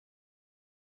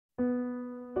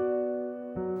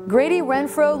Grady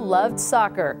Renfrow loved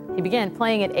soccer. He began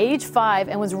playing at age 5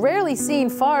 and was rarely seen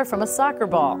far from a soccer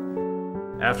ball.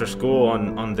 After school,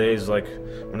 on days like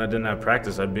when I didn't have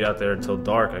practice, I'd be out there until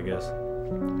dark, I guess,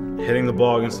 hitting the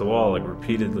ball against the wall like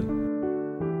repeatedly.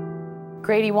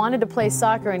 Grady wanted to play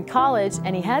soccer in college,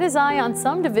 and he had his eye on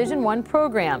some Division I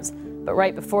programs. But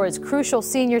right before his crucial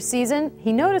senior season,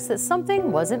 he noticed that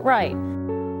something wasn't right.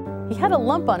 He had a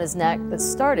lump on his neck that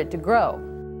started to grow.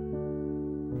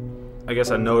 I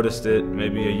guess I noticed it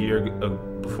maybe a year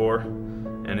before,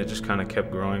 and it just kind of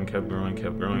kept growing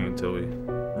until we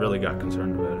really got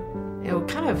concerned about it. You know, we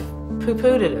kind of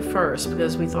poo-pooed it at first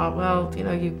because we thought, well, you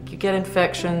know, you get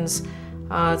infections,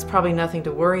 it's probably nothing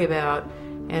to worry about.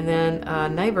 And then a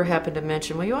neighbor happened to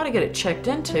mention, well, you ought to get it checked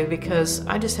into because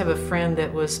I just have a friend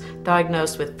that was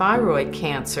diagnosed with thyroid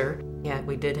cancer. Yeah,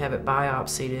 we did have it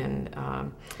biopsied,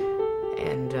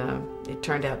 and it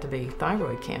turned out to be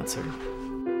thyroid cancer.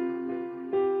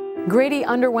 Grady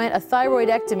underwent a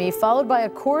thyroidectomy followed by a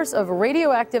course of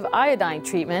radioactive iodine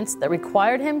treatments that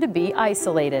required him to be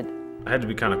isolated. I had to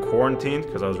be kind of quarantined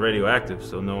because I was radioactive,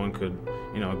 so no one could,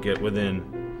 you know, get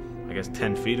within, I guess,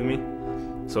 10 feet of me.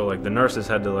 So like the nurses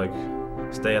had to like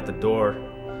stay at the door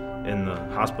in the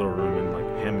hospital room and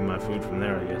like hand me my food from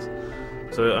there, I guess.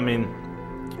 So I mean,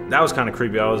 that was kind of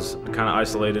creepy. I was kind of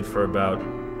isolated for about,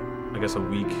 I guess, a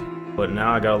week. But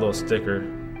now I got a little sticker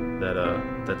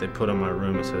that they put on my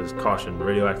room that says caution,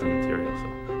 radioactive material, so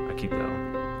I keep that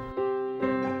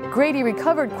one. Grady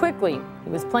recovered quickly. He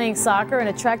was playing soccer and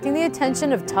attracting the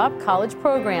attention of top college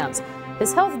programs.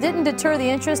 His health didn't deter the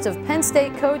interest of Penn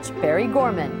State coach Barry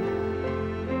Gorman.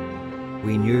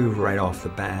 We knew right off the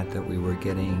bat that we were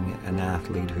getting an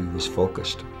athlete who was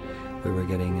focused. We were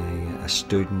getting a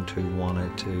student who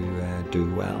wanted to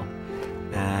do well.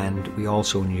 And we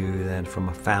also knew that from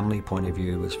a family point of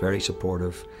view, it was very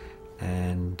supportive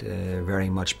and very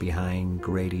much behind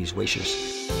Grady's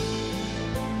wishes.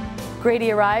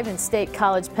 Grady arrived in State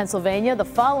College, Pennsylvania the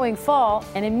following fall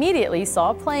and immediately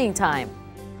saw playing time.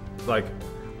 Like,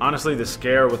 honestly, the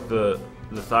scare with the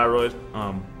thyroid,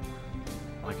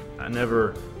 like I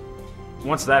never,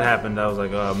 once that happened, I was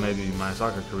like, oh, maybe my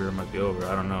soccer career might be over.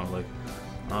 I don't know, like,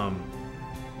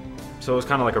 so it was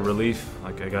kind of like a relief.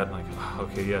 Like I got like,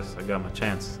 okay, yes, I got my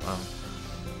chance.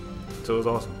 So it was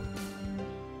awesome.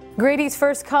 Grady's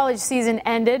first college season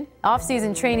ended,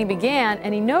 off-season training began,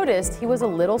 and he noticed he was a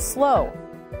little slow.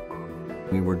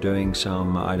 We were doing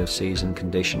some out-of-season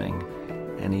conditioning,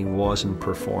 and he wasn't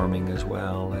performing as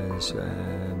well as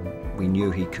we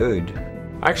knew he could.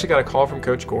 I actually got a call from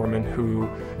Coach Gorman, who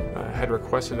had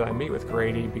requested that I meet with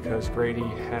Grady because Grady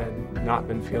had not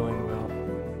been feeling well.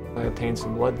 I obtained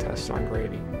some blood tests on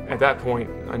Grady. At that point,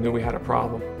 I knew we had a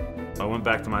problem. I went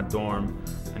back to my dorm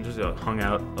and just hung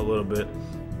out a little bit.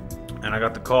 And I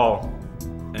got the call,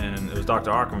 and it was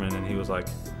Dr. Ackerman, and he was like,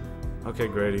 okay,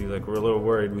 Grady, like, we're a little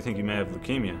worried. We think you may have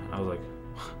leukemia. I was like,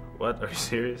 what? Are you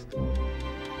serious?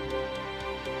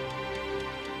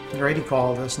 Grady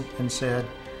called us and said,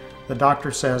 the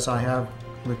doctor says I have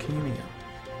leukemia.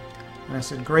 And I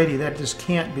said, Grady, that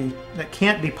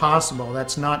can't be possible.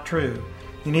 That's not true.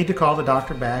 You need to call the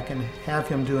doctor back and have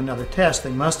him do another test.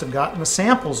 They must have gotten the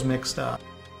samples mixed up.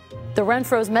 The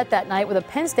Renfrows met that night with a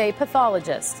Penn State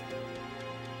pathologist.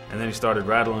 And then he started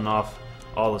rattling off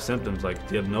all the symptoms, like,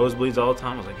 do you have nosebleeds all the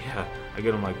time? I was like, yeah. I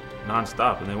get them like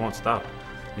nonstop, and they won't stop.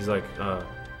 He's like, are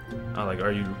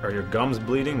your gums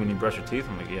bleeding when you brush your teeth?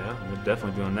 I'm like, yeah, we're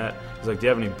definitely doing that. He's like, do you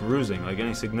have any bruising, like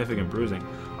any significant bruising?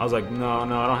 I was like, no,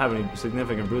 I don't have any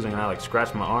significant bruising. And I like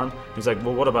scratched my arm. He's like,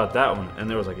 well, what about that one? And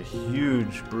there was like a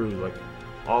huge bruise, like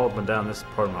all up and down this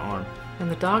part of my arm.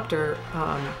 And the doctor,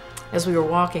 as we were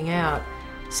walking out,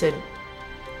 said,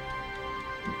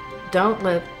 don't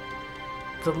let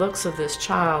the looks of this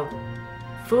child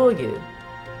fool you.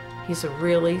 He's a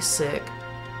really sick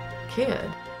kid.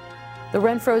 The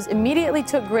Renfrows immediately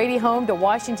took Grady home to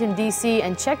Washington, D.C.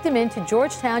 and checked him into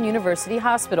Georgetown University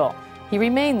Hospital. He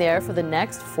remained there for the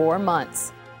next 4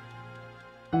 months.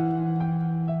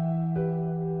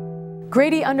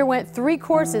 Grady underwent 3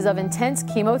 courses of intense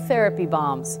chemotherapy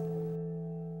bombs.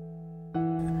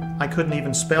 I couldn't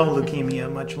even spell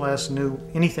leukemia, much less knew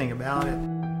anything about it.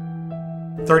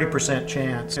 30%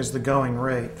 chance is the going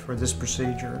rate for this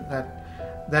procedure.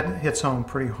 That hits home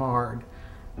pretty hard.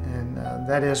 And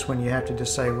that is when you have to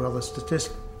just say, well, the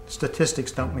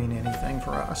statistics don't mean anything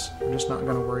for us. We're just not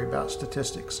going to worry about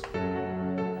statistics.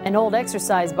 An old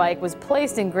exercise bike was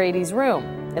placed in Grady's room.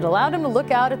 It allowed him to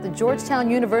look out at the Georgetown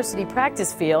University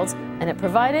practice fields, and it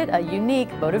provided a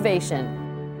unique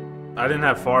motivation. I didn't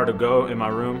have far to go in my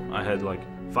room. I had like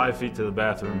 5 feet to the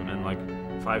bathroom and like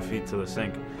 5 feet to the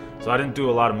sink. So I didn't do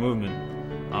a lot of movement.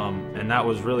 And that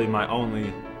was really my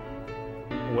only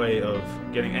way of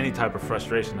getting any type of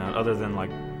frustration out, other than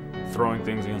like throwing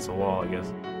things against the wall, I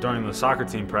guess. During the soccer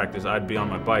team practice, I'd be on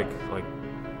my bike, like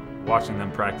watching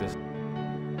them practice.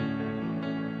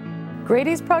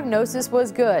 Grady's prognosis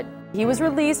was good. He was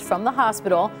released from the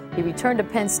hospital. He returned to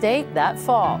Penn State that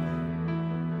fall.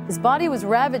 His body was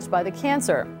ravaged by the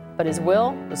cancer, but his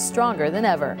will was stronger than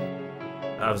ever.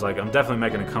 I was like, I'm definitely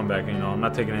making a comeback, you know, I'm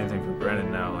not taking anything for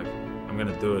granted now, like, I'm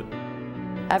gonna do it.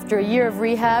 After a year of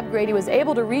rehab, Grady was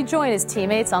able to rejoin his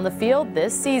teammates on the field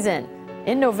this season.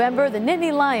 In November, the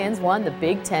Nittany Lions won the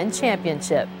Big Ten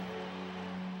championship.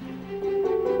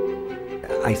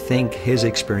 I think his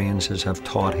experiences have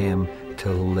taught him to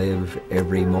live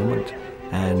every moment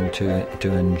and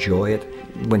to enjoy it.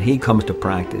 When he comes to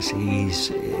practice, he's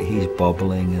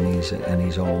bubbling and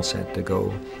he's all set to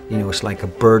go. You know, it's like a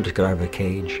bird that got out of a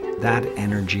cage. That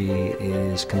energy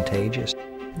is contagious.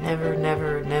 Never,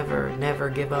 never, never, never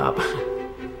give up,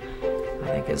 I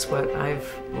think is what I've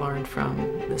learned from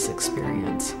this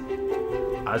experience.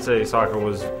 I'd say soccer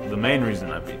was the main reason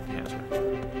I beat cancer.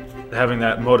 Having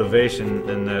that motivation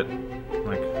and that,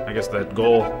 like, I guess that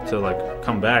goal to like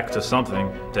come back to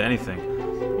something, to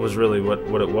anything, was really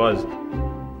what it was.